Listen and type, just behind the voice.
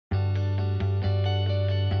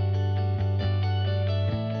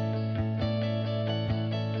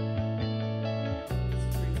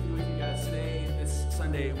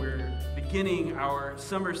beginning our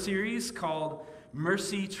summer series called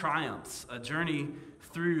Mercy Triumphs, a journey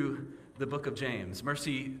through the book of James.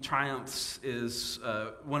 Mercy Triumphs is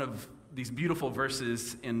one of these beautiful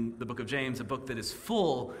verses in the book of James, a book that is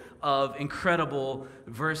full of incredible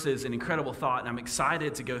verses and incredible thought, and I'm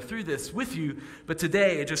excited to go through this with you. But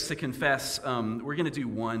today, just to confess, we're going to do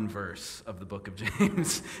one verse of the book of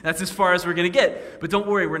James. That's as far as we're going to get. But don't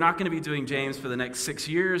worry, we're not going to be doing James for the next 6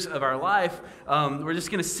 years of our life. We're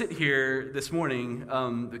just going to sit here this morning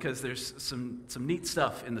because there's some neat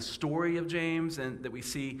stuff in the story of James and that we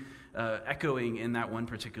see echoing in that one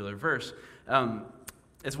particular verse.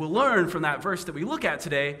 As we'll learn from that verse that we look at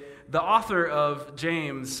today, the author of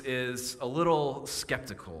James is a little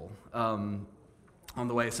skeptical on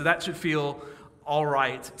the way. So that should feel all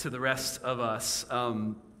right to the rest of us.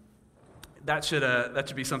 That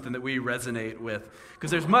should be something that we resonate with.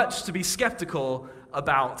 Because there's much to be skeptical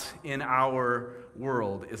about in our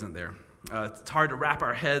world, isn't there? It's hard to wrap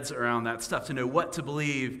our heads around that stuff, to know what to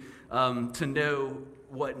believe, to know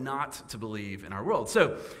what not to believe in our world.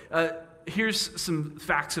 So, here's some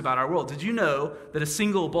facts about our world. Did you know that a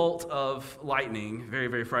single bolt of lightning, very,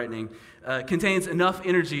 very frightening, contains enough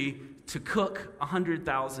energy to cook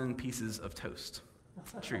 100,000 pieces of toast?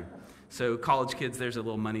 True. So college kids, there's a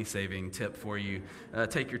little money-saving tip for you.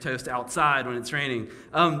 Take your toast outside when it's raining.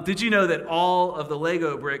 Did you know that all of the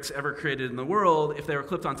Lego bricks ever created in the world, if they were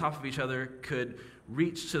clipped on top of each other, could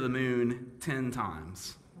reach to the moon 10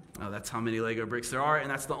 times? That's how many Lego bricks there are, and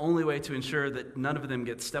that's the only way to ensure that none of them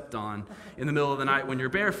get stepped on in the middle of the night when you're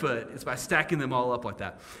barefoot, is by stacking them all up like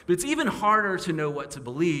that. But it's even harder to know what to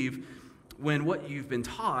believe when what you've been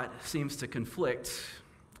taught seems to conflict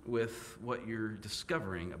with what you're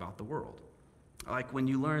discovering about the world. Like when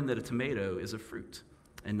you learn that a tomato is a fruit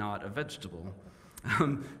and not a vegetable.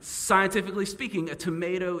 Scientifically speaking, a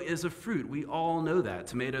tomato is a fruit. We all know that.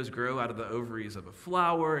 Tomatoes grow out of the ovaries of a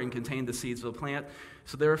flower and contain the seeds of a plant,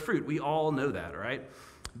 so they're a fruit. We all know that, right?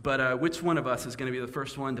 But which one of us is going to be the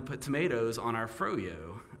first one to put tomatoes on our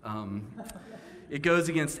froyo? It goes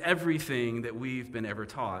against everything that we've been ever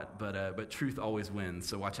taught, but truth always wins,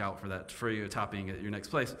 so watch out for that froyo topping at your next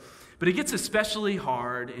place. But it gets especially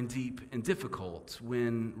hard and deep and difficult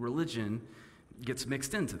when religion gets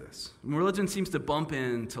mixed into this. When religion seems to bump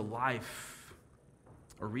into life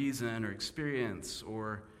or reason or experience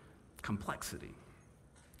or complexity.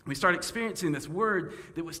 We start experiencing this word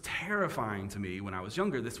that was terrifying to me when I was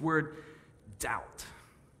younger, this word doubt.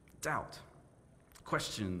 Doubt.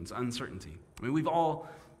 Questions, uncertainty. I mean, we've all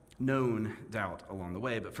known doubt along the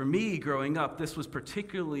way, but for me growing up, this was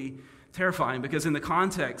particularly terrifying because in the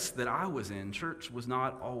context that I was in, church was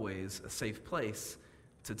not always a safe place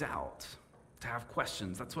to doubt, to have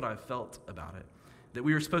questions. That's what I felt about it. That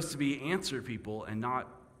we were supposed to be answer people and not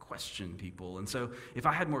question people. And so if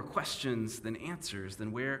I had more questions than answers,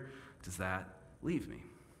 then where does that leave me?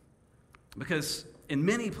 Because in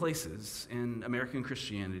many places in American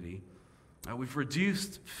Christianity, we've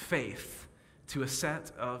reduced faith to a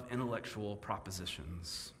set of intellectual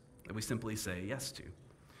propositions that we simply say yes to.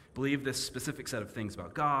 Believe this specific set of things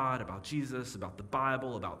about God, about Jesus, about the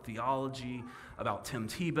Bible, about theology, about Tim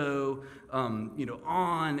Tebow,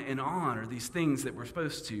 on and on are these things that we're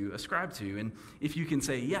supposed to ascribe to. And if you can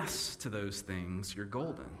say yes to those things, you're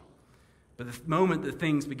golden. But the moment that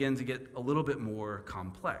things begin to get a little bit more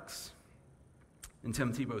complex, and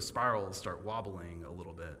Tim Tebow's spirals start wobbling a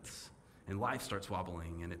little bit, and life starts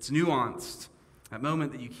wobbling, and it's nuanced, that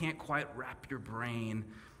moment that you can't quite wrap your brain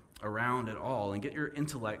around it all and get your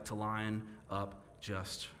intellect to line up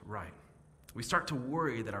just right. We start to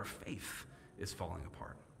worry that our faith is falling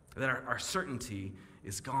apart, that our certainty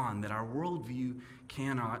is gone, that our worldview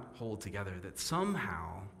cannot hold together, that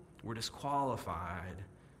somehow we're disqualified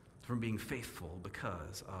from being faithful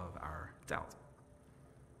because of our doubt.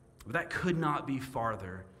 But that could not be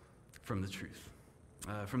farther from the truth.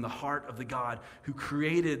 From the heart of the God who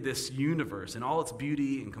created this universe and all its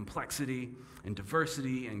beauty and complexity and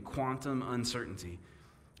diversity and quantum uncertainty.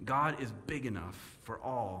 God is big enough for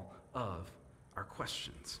all of our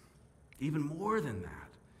questions. Even more than that,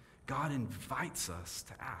 God invites us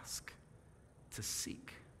to ask, to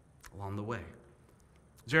seek along the way.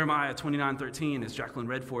 Jeremiah 29:13, as Jacqueline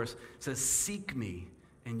read for us, says, "Seek me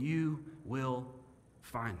and you will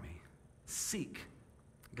find me." Seek.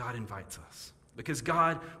 God invites us. Because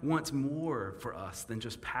God wants more for us than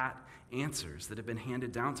just pat answers that have been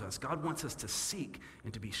handed down to us. God wants us to seek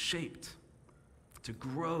and to be shaped, to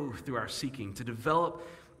grow through our seeking, to develop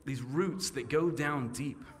these roots that go down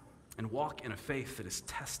deep and walk in a faith that is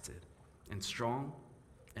tested and strong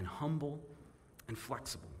and humble and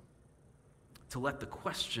flexible. To let the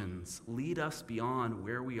questions lead us beyond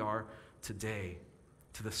where we are today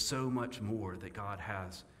to the so much more that God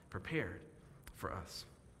has prepared for us.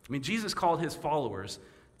 I mean, Jesus called his followers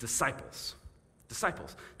disciples.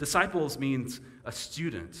 Disciples. Disciples means a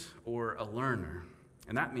student or a learner.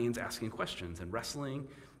 And that means asking questions and wrestling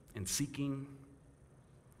and seeking,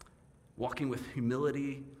 walking with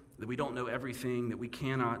humility that we don't know everything, that we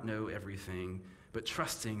cannot know everything, but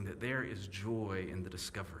trusting that there is joy in the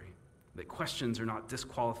discovery, that questions are not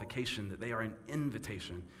disqualification, that they are an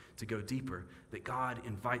invitation to go deeper, that God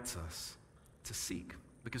invites us to seek.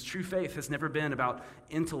 Because true faith has never been about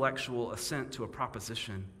intellectual assent to a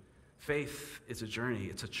proposition. Faith is a journey.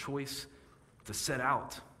 It's a choice to set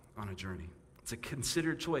out on a journey. It's a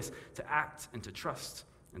considered choice to act and to trust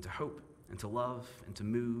and to hope and to love and to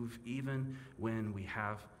move even when we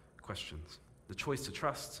have questions. The choice to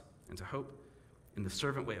trust and to hope in the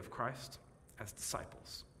servant way of Christ as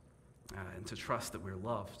disciples, and to trust that we're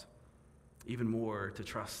loved. Even more, to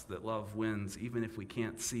trust that love wins even if we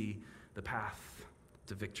can't see the path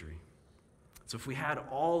to victory. So if we had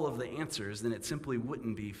all of the answers, then it simply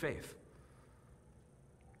wouldn't be faith.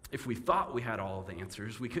 If we thought we had all of the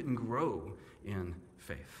answers, we couldn't grow in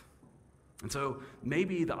faith. And so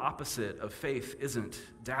maybe the opposite of faith isn't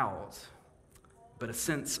doubt, but a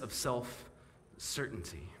sense of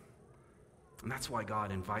self-certainty. And that's why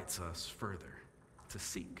God invites us further to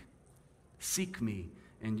seek. Seek me,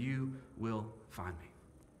 and you will find me.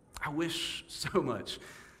 I wish so much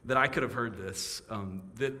that I could have heard this,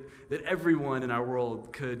 that everyone in our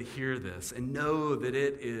world could hear this and know that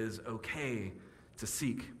it is okay to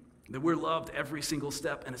seek, that we're loved every single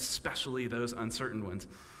step, and especially those uncertain ones,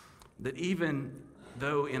 that even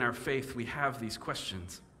though in our faith we have these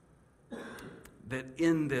questions, that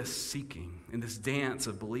in this seeking, in this dance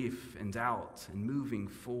of belief and doubt and moving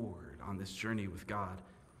forward on this journey with God,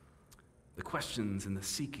 the questions and the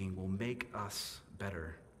seeking will make us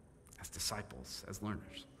better as disciples, as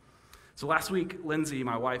learners. So last week, Lindsay,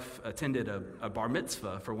 my wife, attended a bar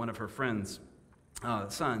mitzvah for one of her friends'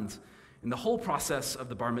 sons. And the whole process of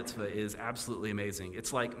the bar mitzvah is absolutely amazing.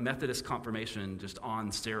 It's like Methodist confirmation just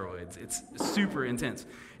on steroids. It's super intense.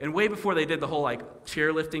 And way before they did the whole like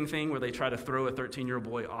chairlifting thing where they try to throw a 13-year-old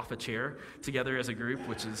boy off a chair together as a group,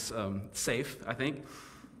 which is safe, I think,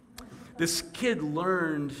 this kid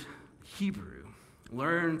learned Hebrew,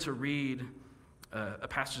 learned to read a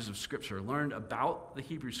passage of Scripture, learned about the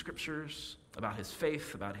Hebrew Scriptures, about his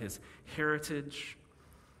faith, about his heritage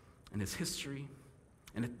and his history.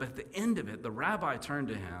 But at the end of it, the rabbi turned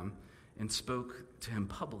to him and spoke to him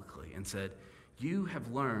publicly and said, "You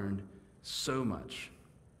have learned so much,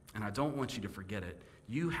 and I don't want you to forget it.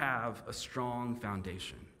 You have a strong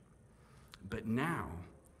foundation. But now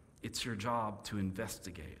it's your job to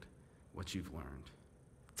investigate what you've learned.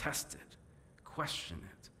 Test it, question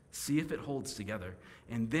it, see if it holds together,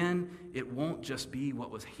 and then it won't just be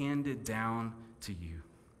what was handed down to you.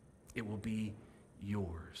 It will be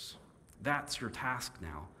yours. That's your task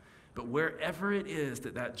now. But wherever it is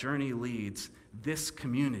that journey leads, this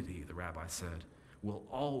community," the rabbi said, "will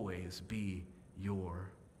always be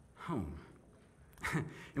your home." And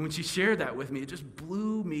when she shared that with me, it just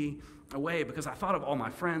blew me away because I thought of all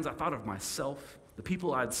my friends, I thought of myself, the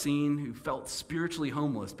people I'd seen who felt spiritually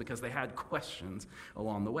homeless because they had questions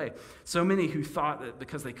along the way. So many who thought that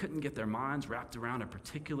because they couldn't get their minds wrapped around a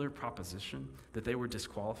particular proposition, that they were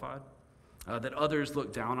disqualified. That others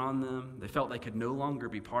looked down on them. They felt they could no longer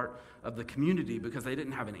be part of the community because they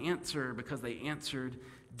didn't have an answer, because they answered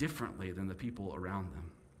differently than the people around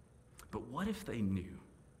them. But what if they knew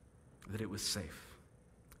that it was safe?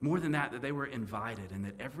 More than that they were invited, and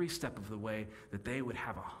that every step of the way that they would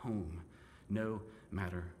have a home no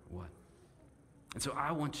matter what. And so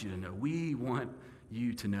I want you to know, we want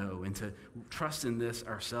you to know and to trust in this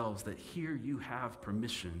ourselves, that here you have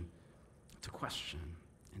permission to question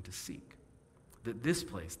and to seek. That this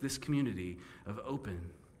place, this community of open,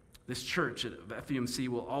 this church at FUMC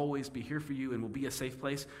will always be here for you and will be a safe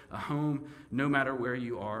place, a home, no matter where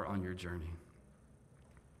you are on your journey.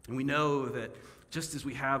 And we know that just as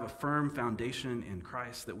we have a firm foundation in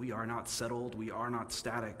Christ, that we are not settled, we are not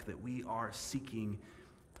static, that we are seeking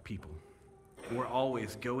people. And we're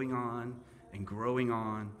always going on and growing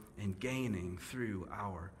on and gaining through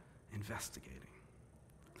our investigating.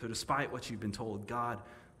 So despite what you've been told, God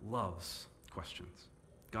loves questions.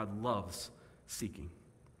 God loves seeking.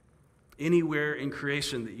 Anywhere in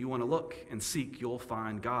creation that you want to look and seek, you'll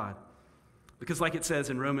find God. Because like it says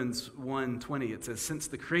in Romans 1:20, it says, "Since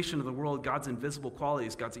the creation of the world, God's invisible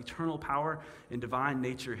qualities, God's eternal power and divine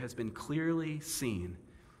nature has been clearly seen,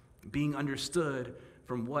 being understood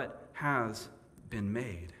from what has been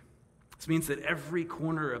made, This means that every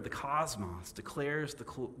corner of the cosmos declares the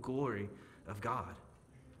glory of God.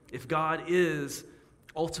 If God is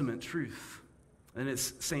ultimate truth, then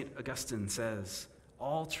as St. Augustine says,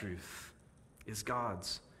 all truth is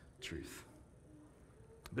God's truth.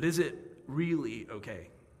 But is it really okay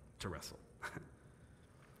to wrestle?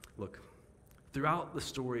 Look, throughout the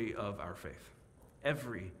story of our faith,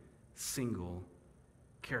 every single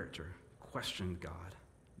character questioned God,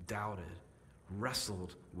 doubted,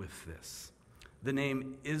 wrestled with this. The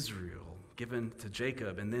name Israel, given to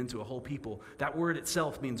Jacob and then to a whole people, that word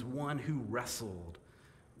itself means one who wrestled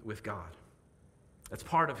with God. That's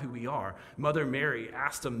part of who we are. Mother Mary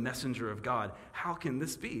asked a messenger of God, how can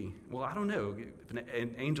this be? Well, I don't know. If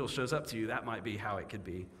an angel shows up to you, that might be how it could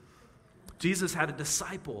be. Jesus had a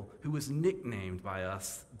disciple who was nicknamed by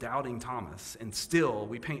us Doubting Thomas, and still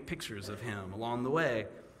we paint pictures of him along the way.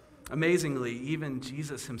 Amazingly, even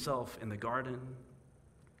Jesus himself in the garden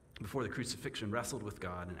before the crucifixion wrestled with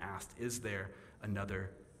God and asked, is there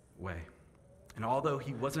another way? And although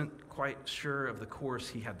he wasn't quite sure of the course,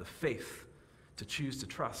 he had the faith to choose to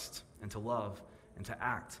trust and to love and to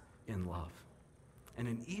act in love. And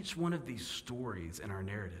in each one of these stories in our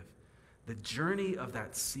narrative, the journey of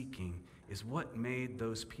that seeking is what made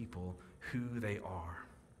those people who they are.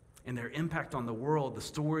 And their impact on the world, the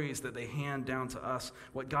stories that they hand down to us,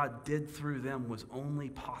 what God did through them was only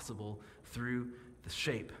possible through the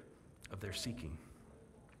shape of their seeking.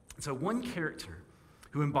 And so one character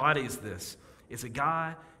who embodies this is a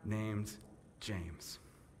guy named James.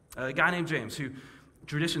 A guy named James who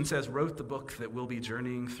tradition says wrote the book that we'll be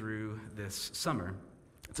journeying through this summer.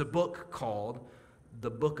 It's a book called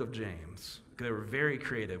The Book of James. They were very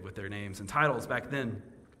creative with their names and titles back then.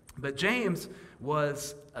 But James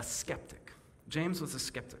was a skeptic. James was a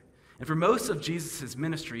skeptic. And for most of Jesus'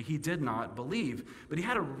 ministry, he did not believe, but he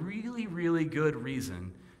had a really, really good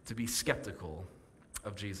reason to be skeptical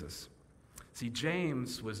of Jesus. See,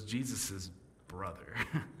 James was Jesus' brother.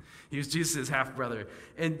 He was Jesus' half-brother.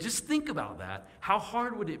 And just think about that. How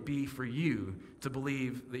hard would it be for you to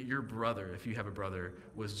believe that your brother, if you have a brother,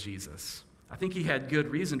 was Jesus? I think he had good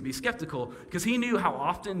reason to be skeptical because he knew how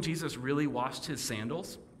often Jesus really washed his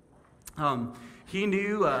sandals. He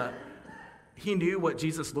knew what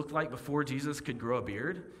Jesus looked like before Jesus could grow a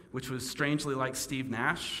beard, which was strangely like Steve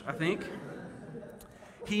Nash, I think.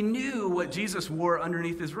 He knew what Jesus wore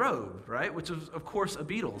underneath his robe, right? Which was, of course, a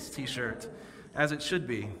Beatles t-shirt, as it should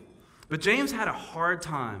be. But James had a hard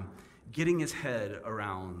time getting his head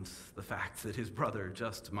around the fact that his brother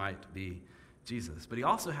just might be Jesus. But he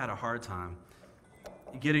also had a hard time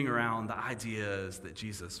getting around the ideas that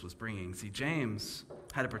Jesus was bringing. See, James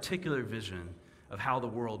had a particular vision of how the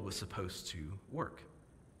world was supposed to work.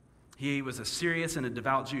 He was a serious and a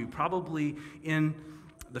devout Jew, probably in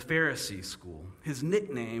the Pharisee school. His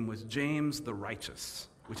nickname was James the Righteous,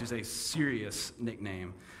 which is a serious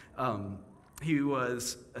nickname. He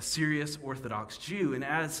was a serious Orthodox Jew, and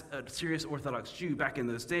as a serious Orthodox Jew back in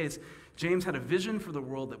those days, James had a vision for the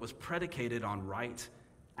world that was predicated on right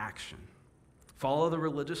action. Follow the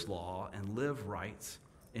religious law and live right,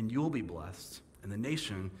 and you'll be blessed, and the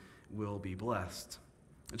nation will be blessed.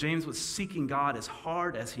 James was seeking God as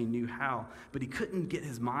hard as he knew how, but he couldn't get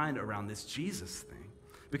his mind around this Jesus thing,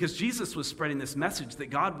 because Jesus was spreading this message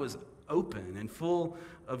that God was open and full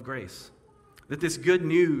of grace. That this good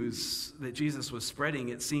news that Jesus was spreading,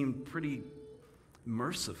 it seemed pretty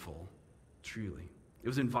merciful, truly. It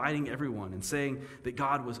was inviting everyone and saying that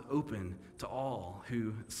God was open to all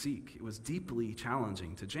who seek. It was deeply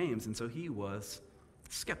challenging to James, and so he was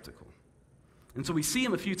skeptical. And so we see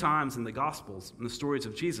him a few times in the Gospels, in the stories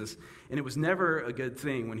of Jesus, and it was never a good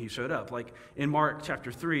thing when he showed up. Like in Mark chapter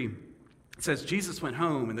 3, it says, Jesus went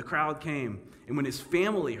home, and the crowd came, and when his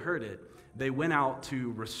family heard it, they went out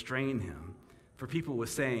to restrain him. For people were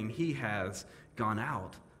saying, he has gone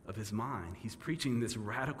out of his mind. He's preaching this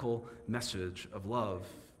radical message of love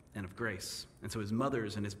and of grace. And so his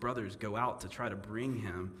mothers and his brothers go out to try to bring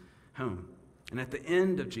him home. And at the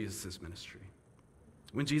end of Jesus' ministry,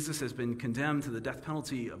 when Jesus has been condemned to the death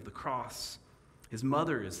penalty of the cross, his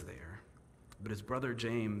mother is there, but his brother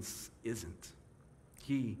James isn't.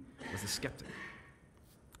 He was a skeptic.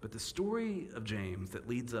 But the story of James that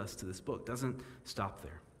leads us to this book doesn't stop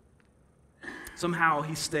there. Somehow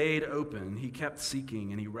he stayed open, he kept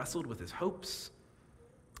seeking, and he wrestled with his hopes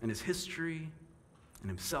and his history and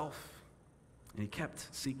himself. And he kept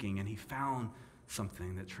seeking, and he found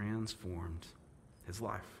something that transformed his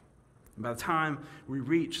life. And by the time we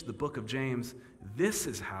reach the book of James, this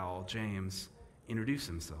is how James introduced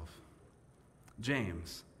himself.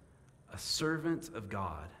 James, a servant of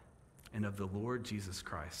God and of the Lord Jesus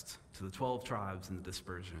Christ, to the 12 tribes in the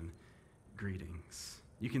dispersion, greetings.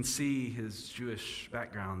 You can see his Jewish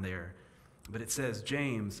background there, but it says,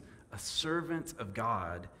 James, a servant of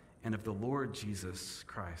God and of the Lord Jesus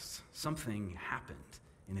Christ. Something happened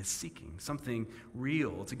in his seeking, something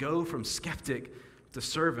real. To go from skeptic to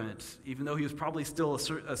servant, even though he was probably still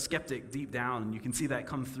a skeptic deep down, and you can see that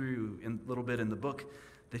come through a little bit in the book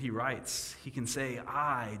that he writes. He can say,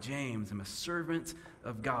 I, James, am a servant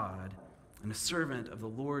of God and a servant of the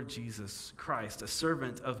Lord Jesus Christ, a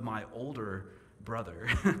servant of my older brother.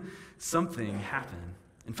 Something happened.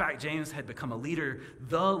 In fact, James had become the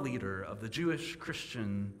leader of the Jewish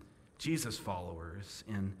Christian Jesus followers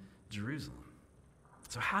in Jerusalem.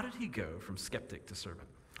 So how did he go from skeptic to servant?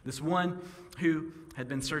 This one who had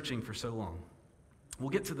been searching for so long. We'll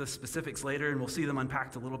get to the specifics later, and we'll see them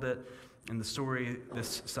unpacked a little bit in the story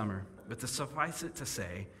this summer. But to suffice it to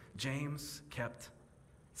say, James kept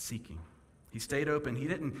seeking. He stayed open. He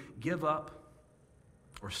didn't give up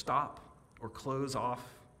or stop or close off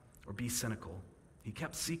or be cynical. He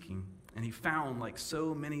kept seeking, and he found, like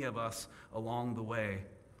so many of us along the way,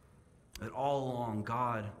 that all along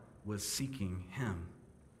God was seeking him.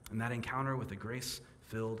 And that encounter with a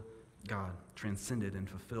grace-filled God transcended and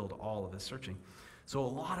fulfilled all of his searching. So a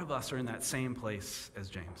lot of us are in that same place as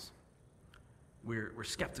James. We're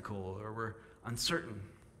skeptical or we're uncertain,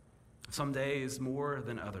 some days more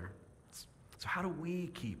than others. So how do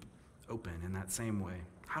we keep open in that same way?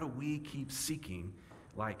 How do we keep seeking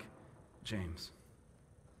like James?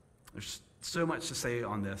 There's so much to say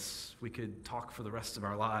on this. We could talk for the rest of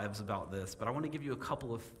our lives about this, but I want to give you a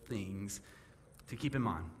couple of things to keep in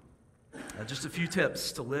mind. Just a few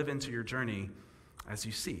tips to live into your journey as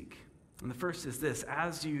you seek. And the first is this: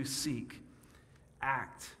 as you seek,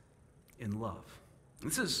 act in love.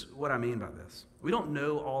 This is what I mean by this. We don't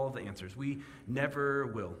know all of the answers. We never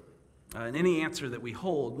will. And any answer that we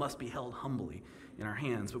hold must be held humbly in our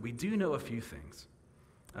hands, but we do know a few things.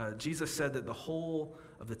 Jesus said that the whole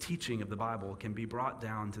of the teaching of the Bible can be brought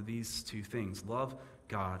down to these two things: love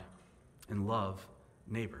God and love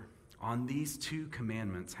neighbor. On these two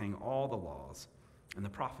commandments hang all the laws and the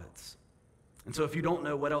prophets. And so if you don't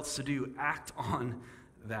know what else to do, act on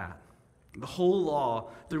that. The whole law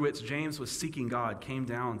through which James was seeking God came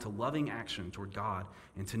down to loving action toward God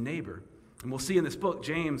and to neighbor. And we'll see in this book,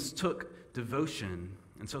 James took devotion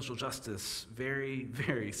and social justice very,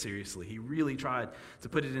 very seriously. He really tried to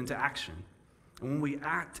put it into action. And when we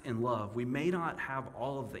act in love, we may not have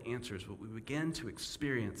all of the answers, but we begin to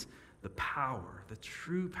experience the power, the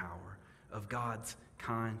true power of God's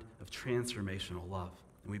kind of transformational love.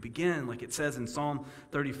 And we begin, like it says in Psalm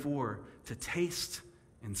 34, to taste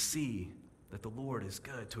and see that the Lord is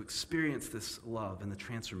good, to experience this love and the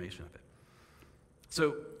transformation of it.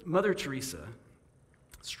 So Mother Teresa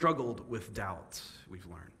struggled with doubt, we've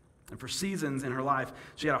learned. And for seasons in her life,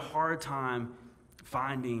 she had a hard time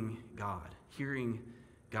finding God, hearing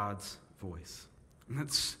God's voice. And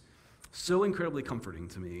that's so incredibly comforting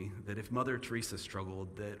to me that if Mother Teresa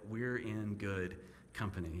struggled, that we're in good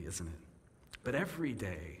company, isn't it? But every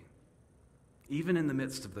day, even in the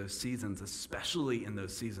midst of those seasons, especially in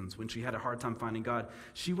those seasons when she had a hard time finding God,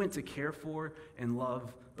 she went to care for and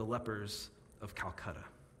love the lepers of Calcutta.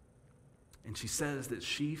 And she says that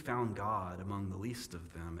she found God among the least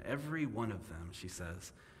of them. Every one of them, she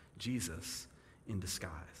says, Jesus in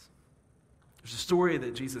disguise. There's a story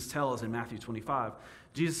that Jesus tells in Matthew 25.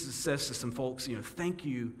 Jesus says to some folks, thank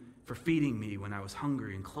you for feeding me when I was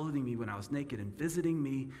hungry and clothing me when I was naked and visiting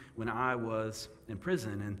me when I was in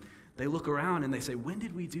prison. And they look around and they say, when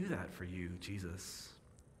did we do that for you, Jesus?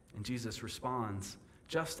 And Jesus responds,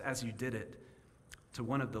 just as you did it to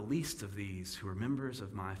one of the least of these who are members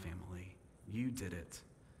of my family, you did it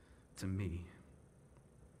to me.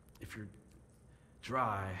 If you're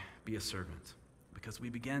dry, be a servant, because we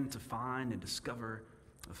begin to find and discover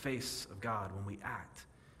the face of God when we act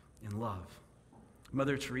in love.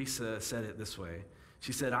 Mother Teresa said it this way.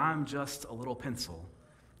 She said, I'm just a little pencil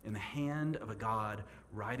in the hand of a God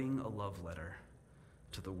writing a love letter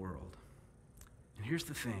to the world. And here's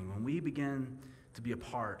the thing. When we begin to be a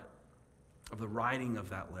part of the writing of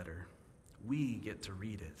that letter, we get to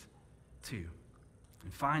read it too.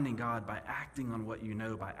 And finding God by acting on what you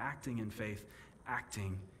know, by acting in faith,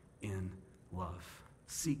 acting in love.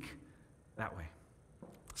 Seek that way.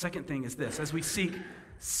 Second thing is this: as we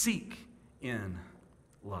seek in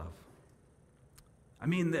love. I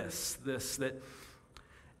mean this, that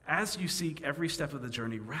as you seek every step of the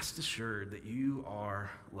journey, rest assured that you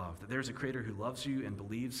are loved, that there's a Creator who loves you and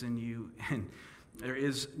believes in you, and there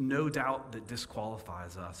is no doubt that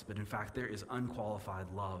disqualifies us, but in fact, there is unqualified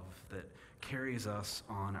love that carries us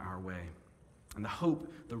on our way. And the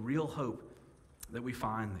hope, the real hope that we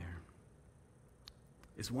find there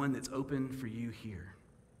is one that's open for you here.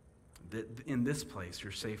 That in this place,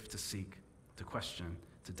 you're safe to seek, to question,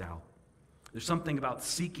 to doubt. There's something about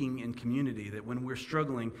seeking in community that when we're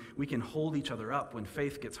struggling, we can hold each other up when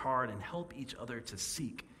faith gets hard and help each other to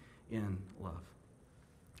seek in love.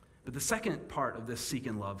 But the second part of this seek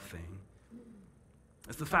and love thing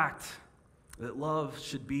is the fact that love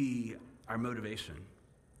should be our motivation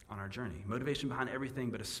on our journey. Motivation behind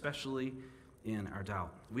everything, but especially in our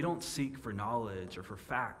doubt. We don't seek for knowledge or for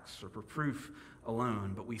facts or for proof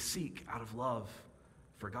alone, but we seek out of love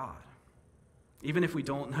for God. Even if we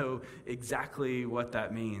don't know exactly what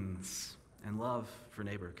that means, and love for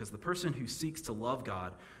neighbor. Because the person who seeks to love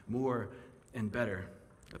God more and better,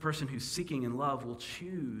 the person who's seeking in love will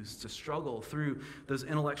choose to struggle through those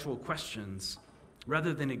intellectual questions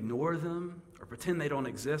rather than ignore them or pretend they don't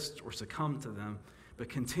exist or succumb to them, but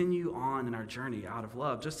continue on in our journey out of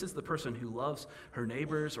love. Just as the person who loves her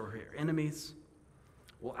neighbors or her enemies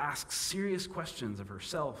will ask serious questions of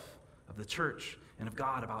herself, of the church, and of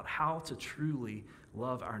God about how to truly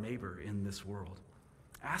love our neighbor in this world.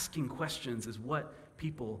 Asking questions is what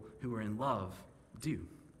people who are in love do.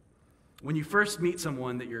 When you first meet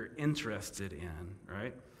someone that you're interested in,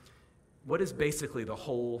 right, what is basically the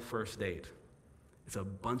whole first date? It's a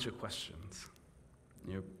bunch of questions.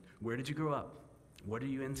 Where did you grow up? What are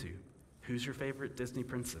you into? Who's your favorite Disney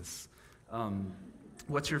princess?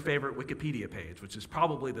 What's your favorite Wikipedia page? Which is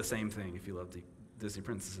probably the same thing if you love Disney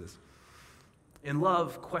princesses. In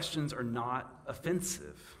love, questions are not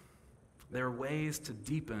offensive. They are ways to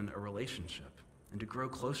deepen a relationship and to grow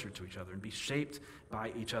closer to each other and be shaped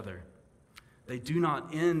by each other. They do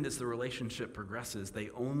not end as the relationship progresses. They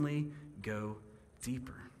only go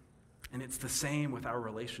deeper. And it's the same with our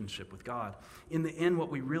relationship with God. In the end, what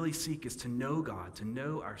we really seek is to know God, to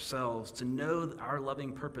know ourselves, to know our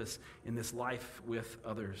loving purpose in this life with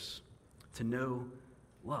others, to know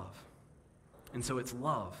love. And so it's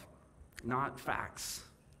love, not facts,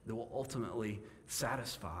 that will ultimately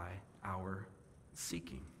satisfy our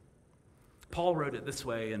seeking. Paul wrote it this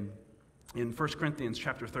way in 1 Corinthians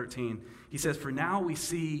chapter 13. He says, "For now we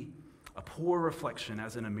see a poor reflection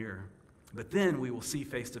as in a mirror, but then we will see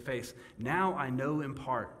face to face. Now I know in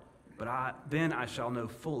part, but then I shall know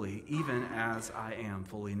fully, even as I am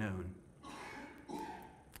fully known."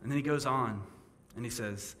 And then he goes on and he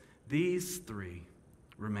says, "These three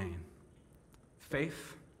remain: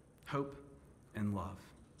 faith, hope, and love.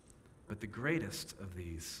 But the greatest of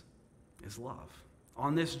these is love."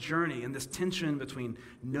 On this journey, in this tension between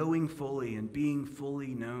knowing fully and being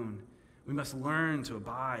fully known, we must learn to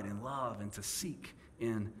abide in love and to seek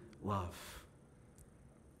in love.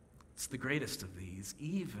 It's the greatest of these,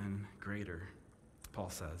 even greater, Paul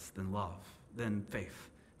says, than love, than faith,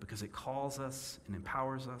 because it calls us and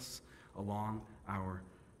empowers us along our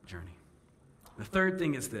journey. The third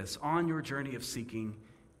thing is this: on your journey of seeking,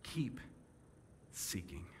 keep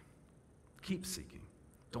seeking. Keep seeking.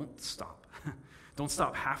 Don't stop. Don't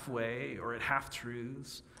stop halfway or at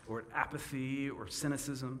half-truths or at apathy or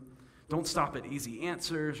cynicism. Don't stop at easy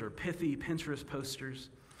answers or pithy Pinterest posters.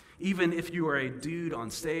 Even if you are a dude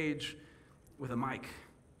on stage with a mic,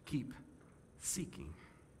 keep seeking.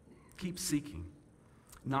 Keep seeking.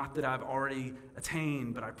 Not that I've already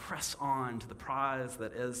attained, but I press on to the prize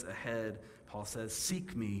that is ahead. Paul says,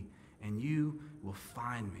 "Seek me, and you will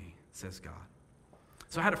find me," says God.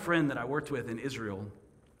 So I had a friend that I worked with in Israel.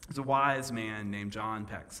 He was a wise man named John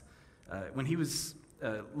Pex. When he was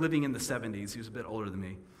living in the 70s, he was a bit older than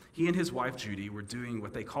me, he and his wife Judy were doing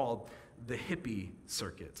what they called the hippie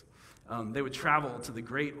circuit. They would travel to the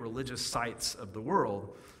great religious sites of the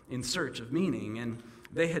world in search of meaning, and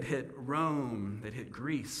they had hit Rome, they'd hit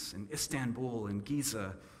Greece, and Istanbul, and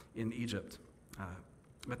Giza in Egypt.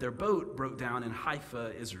 But their boat broke down in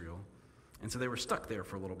Haifa, Israel, and so they were stuck there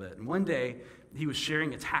for a little bit. And one day, he was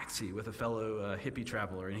sharing a taxi with a fellow hippie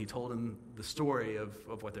traveler, and he told him the story of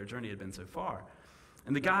what their journey had been so far.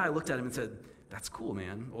 And the guy looked at him and said, "That's cool,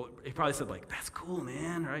 man." Well, he probably said, like, "That's cool,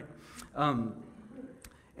 man," right?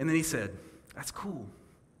 And then he said, "That's cool,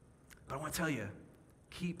 but I want to tell you,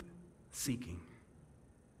 keep seeking.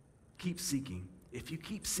 Keep seeking. If you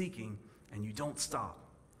keep seeking and you don't stop,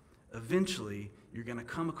 eventually you're going to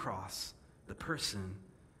come across the person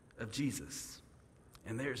of Jesus.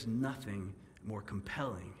 And there's nothing more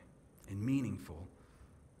compelling and meaningful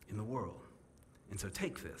in the world. And so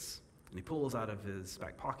take this." And he pulls out of his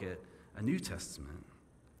back pocket a New Testament,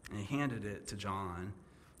 and he handed it to John.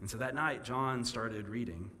 And so that night, John started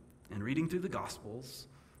reading through the Gospels,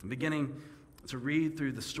 and beginning to read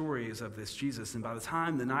through the stories of this Jesus. And by the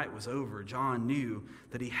time the night was over, John knew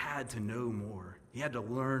that he had to know more. He had to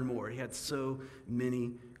learn more. He had so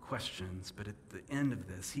many questions, but at the end of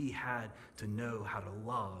this, he had to know how to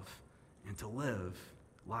love and to live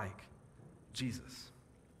like Jesus.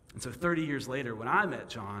 And so 30 years later, when I met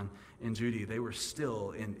John and Judy, they were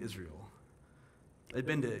still in Israel. They'd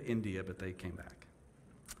been to India, but they came back.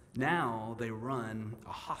 Now they run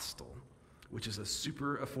a hostel, which is a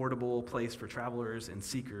super affordable place for travelers and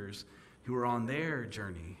seekers who are on their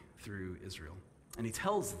journey through Israel. And he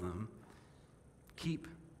tells them, keep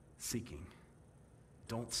seeking.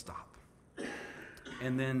 Don't stop.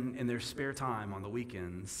 And then in their spare time on the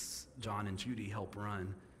weekends, John and Judy help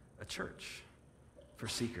run a church for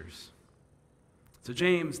seekers. So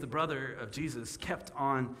James, the brother of Jesus, kept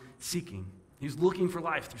on seeking. He was looking for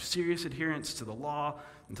life through serious adherence to the law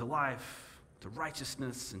and to life, to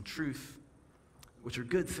righteousness and truth, which are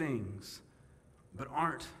good things, but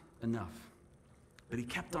aren't enough. But he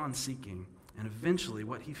kept on seeking, and eventually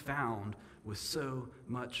what he found was so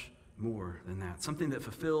much more than that, something that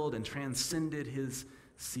fulfilled and transcended his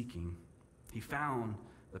seeking. He found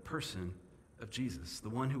the person of Jesus, the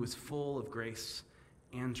one who was full of grace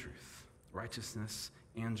and truth, righteousness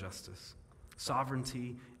and justice,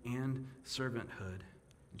 sovereignty and servanthood,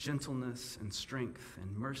 gentleness and strength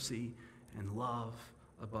and mercy and love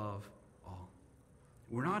above all.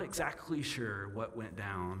 We're not exactly sure what went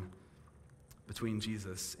down between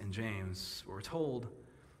Jesus and James. We're told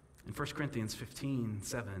in 1 Corinthians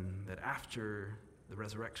 15:7 that after the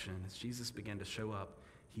resurrection, as Jesus began to show up,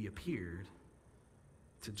 he appeared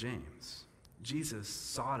to James. Jesus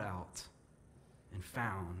sought out and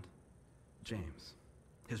found James,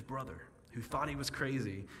 his brother, who thought he was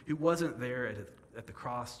crazy, who wasn't there at the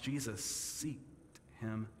cross. Jesus sought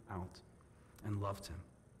him out and loved him.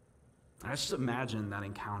 I just imagine that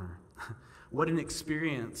encounter. What an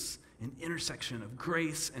experience, an intersection of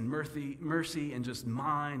grace and mercy and just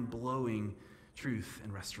mind-blowing truth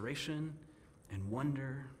and restoration and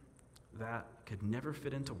wonder that could never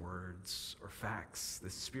fit into words or facts.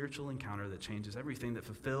 This spiritual encounter that changes everything, that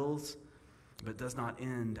fulfills but does not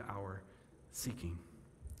end our seeking,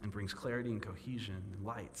 and brings clarity and cohesion and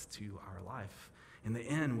light to our life. In the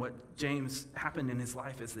end, what James happened in his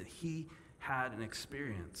life is that he had an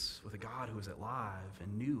experience with a God who was alive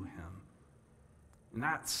and knew him. And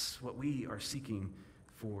that's what we are seeking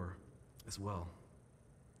for as well.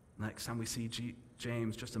 Next time we see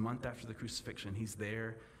James, just a month after the crucifixion, he's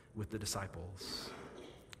there with the disciples,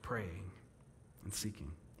 praying and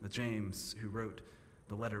seeking. The James who wrote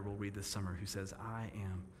the letter we'll read this summer, who says, I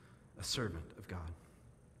am a servant of God.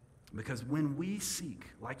 Because when we seek,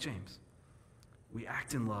 like James, we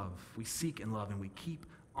act in love, we seek in love, and we keep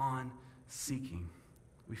on seeking,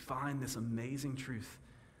 we find this amazing truth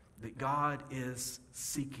that God is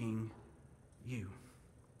seeking you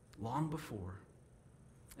long before.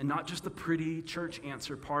 And not just the pretty church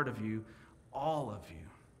answer part of you, all of you.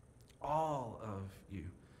 All of you.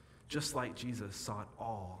 Just like Jesus sought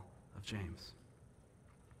all of James.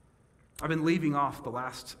 I've been leaving off the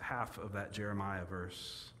last half of that Jeremiah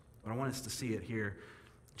verse, but I want us to see it here.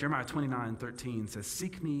 Jeremiah 29:13 says,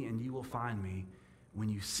 seek me and you will find me when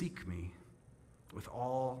you seek me with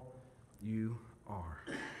all you are.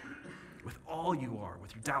 With all you are,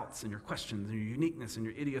 with your doubts and your questions and your uniqueness and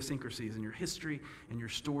your idiosyncrasies and your history and your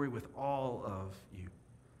story, with all of you.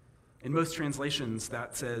 In most translations,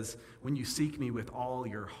 that says, when you seek me with all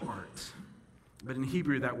your heart. But in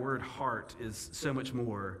Hebrew, that word heart is so much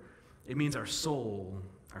more. It means our soul,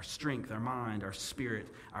 our strength, our mind, our spirit,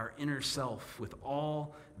 our inner self, with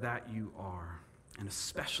all that you are, and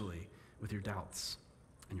especially with your doubts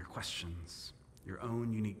and your questions, your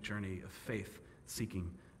own unique journey of faith,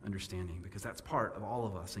 seeking, understanding, because that's part of all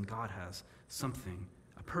of us, and God has something,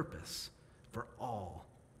 a purpose for all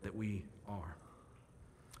that we are.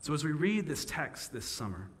 So as we read this text this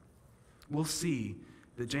summer, we'll see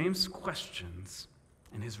that James' questions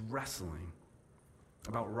and his wrestling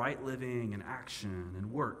about right living and action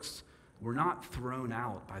and works were not thrown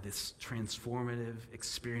out by this transformative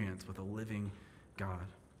experience with a living God.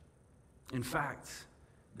 In fact,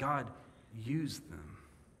 God used them.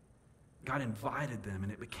 God invited them,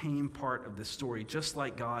 and it became part of the story. Just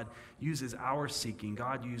like God uses our seeking,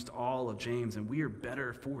 God used all of James, and we are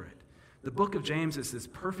better for it. The book of James is this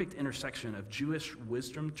perfect intersection of Jewish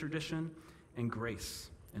wisdom tradition and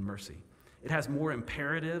grace and mercy. It has more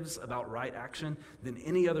imperatives about right action than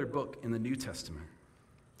any other book in the New Testament.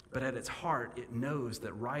 But at its heart, it knows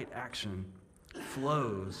that right action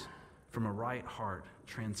flows from a right heart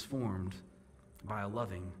transformed by a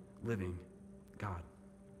loving, living God.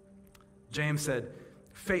 James said,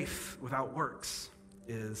 faith without works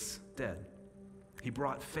is dead. He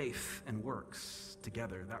brought faith and works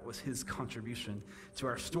together. That was his contribution to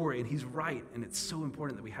our story. And he's right, and it's so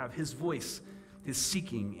important that we have his voice, his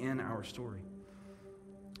seeking in our story.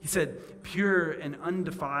 He said, pure and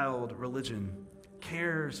undefiled religion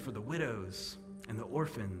cares for the widows and the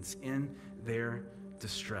orphans in their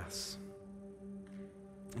distress.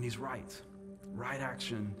 And he's right. Right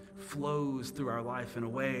action flows through our life in a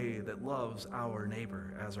way that loves our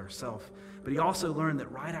neighbor as ourself. But he also learned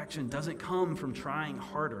that right action doesn't come from trying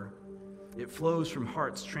harder. It flows from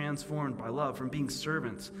hearts transformed by love, from being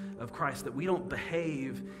servants of Christ, that we don't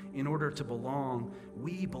behave in order to belong.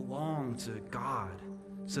 We belong to God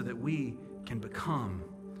so that we can become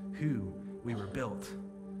who we were built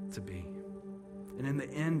to be. And in the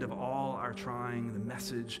end of all our trying, the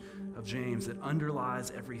message of James that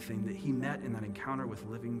underlies everything that he met in that encounter with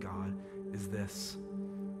living God is this: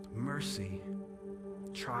 mercy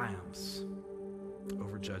triumphs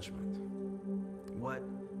over judgment. What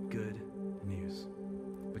good news.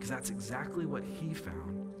 Because that's exactly what he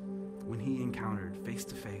found when he encountered face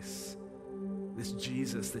to face this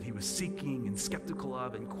Jesus that he was seeking and skeptical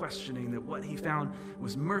of and questioning, that what he found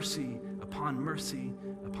was mercy upon mercy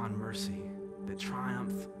upon mercy that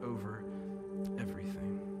triumphed over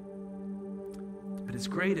everything. But his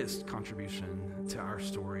greatest contribution to our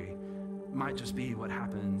story might just be what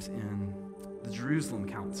happened in the Jerusalem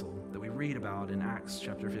Council that we read about in Acts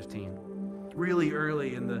chapter 15. Really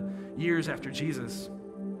early in the years after Jesus,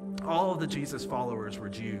 all of the Jesus followers were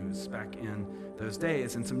Jews back in those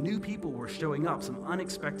days, and some new people were showing up, some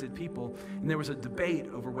unexpected people, and there was a debate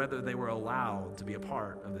over whether they were allowed to be a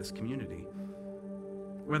part of this community.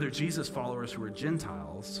 Whether Jesus followers who were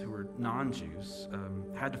Gentiles, who were non-Jews,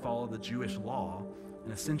 had to follow the Jewish law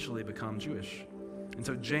and essentially become Jewish. And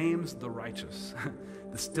so James the righteous,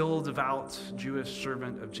 the still devout Jewish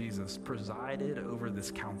servant of Jesus, presided over this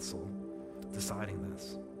council, deciding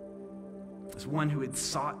this. As one who had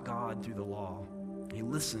sought God through the law, he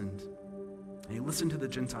listened. And he listened to the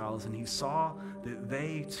Gentiles, and he saw that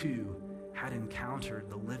they too had encountered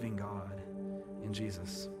the living God in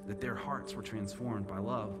Jesus, that their hearts were transformed by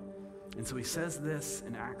love. And so he says this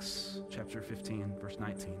in Acts chapter 15, verse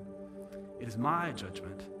 19. It is my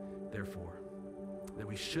judgment, therefore, that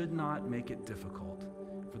we should not make it difficult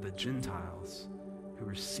for the Gentiles who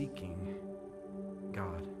are seeking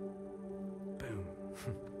God. Boom.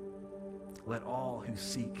 Let all who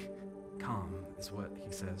seek come, is what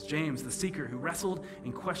he says. James, the seeker who wrestled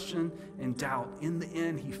in question and doubt, in the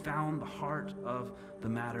end, he found the heart of the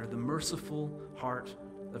matter, the merciful heart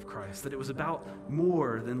of Christ. That it was about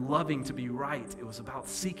more than loving to be right. It was about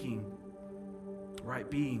seeking right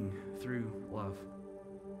being through love.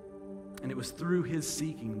 And it was through his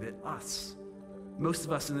seeking that most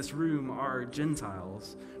of us in this room are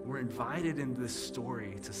Gentiles. We're invited into this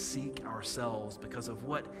story to seek ourselves because of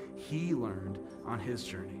what he learned on his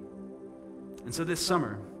journey. And so this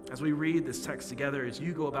summer, as we read this text together, as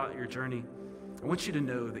you go about your journey, I want you to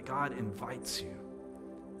know that God invites you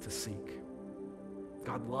to seek.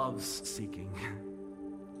 God loves seeking.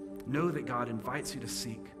 Know that God invites you to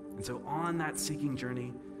seek. And so on that seeking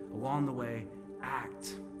journey, along the way,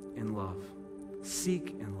 act in love.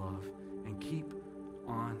 Seek in love and keep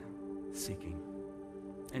on seeking.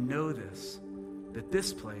 And know this, that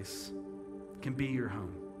this place can be your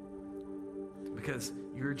home. Because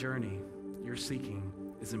your journey, your seeking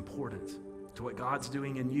is important to what God's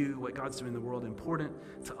doing in you, what God's doing in the world, important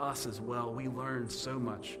to us as well. We learn so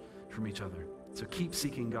much from each other. So keep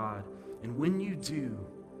seeking God. And when you do,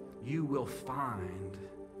 you will find,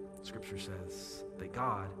 Scripture says, that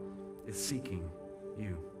God is seeking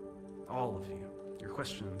you, all of you, your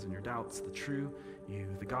questions and your doubts, the true you,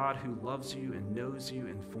 the God who loves you and knows you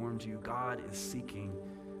and formed you. God is seeking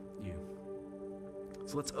you.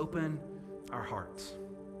 So let's open our hearts.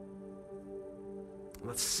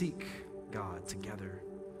 Let's seek God together,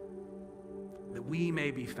 that we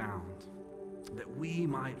may be found, that we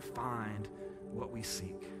might find what we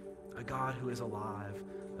seek, a God who is alive,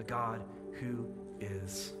 a God who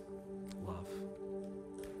is love.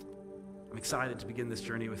 I'm excited to begin this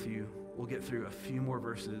journey with you. We'll get through a few more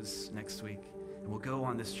verses next week, and we'll go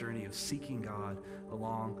on this journey of seeking God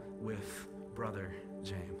along with Brother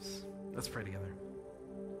James. Let's pray together.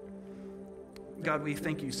 God, we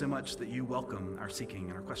thank you so much that you welcome our seeking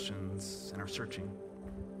and our questions and our searching.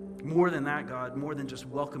 More than that, God, more than just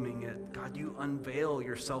welcoming it, God, you unveil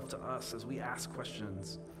yourself to us as we ask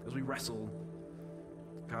questions, as we wrestle,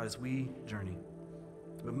 God, as we journey.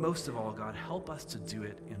 But most of all, God, help us to do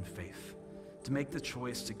it in faith, to make the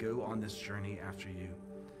choice to go on this journey after you,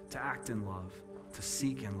 to act in love, to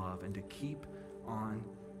seek in love, and to keep on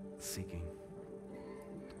seeking.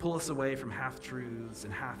 Pull us away from half-truths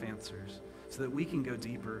and half-answers so that we can go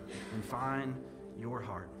deeper and find your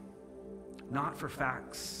heart. Not for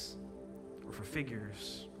facts or for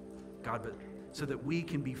figures, God, but so that we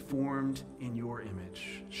can be formed in your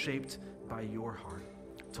image, shaped by your heart,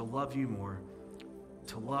 to love you more,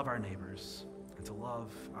 to love our neighbors, and to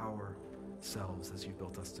love ourselves as you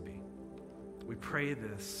built us to be. We pray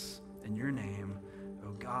this in your name,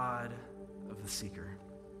 O God of the seeker.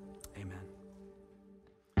 Amen.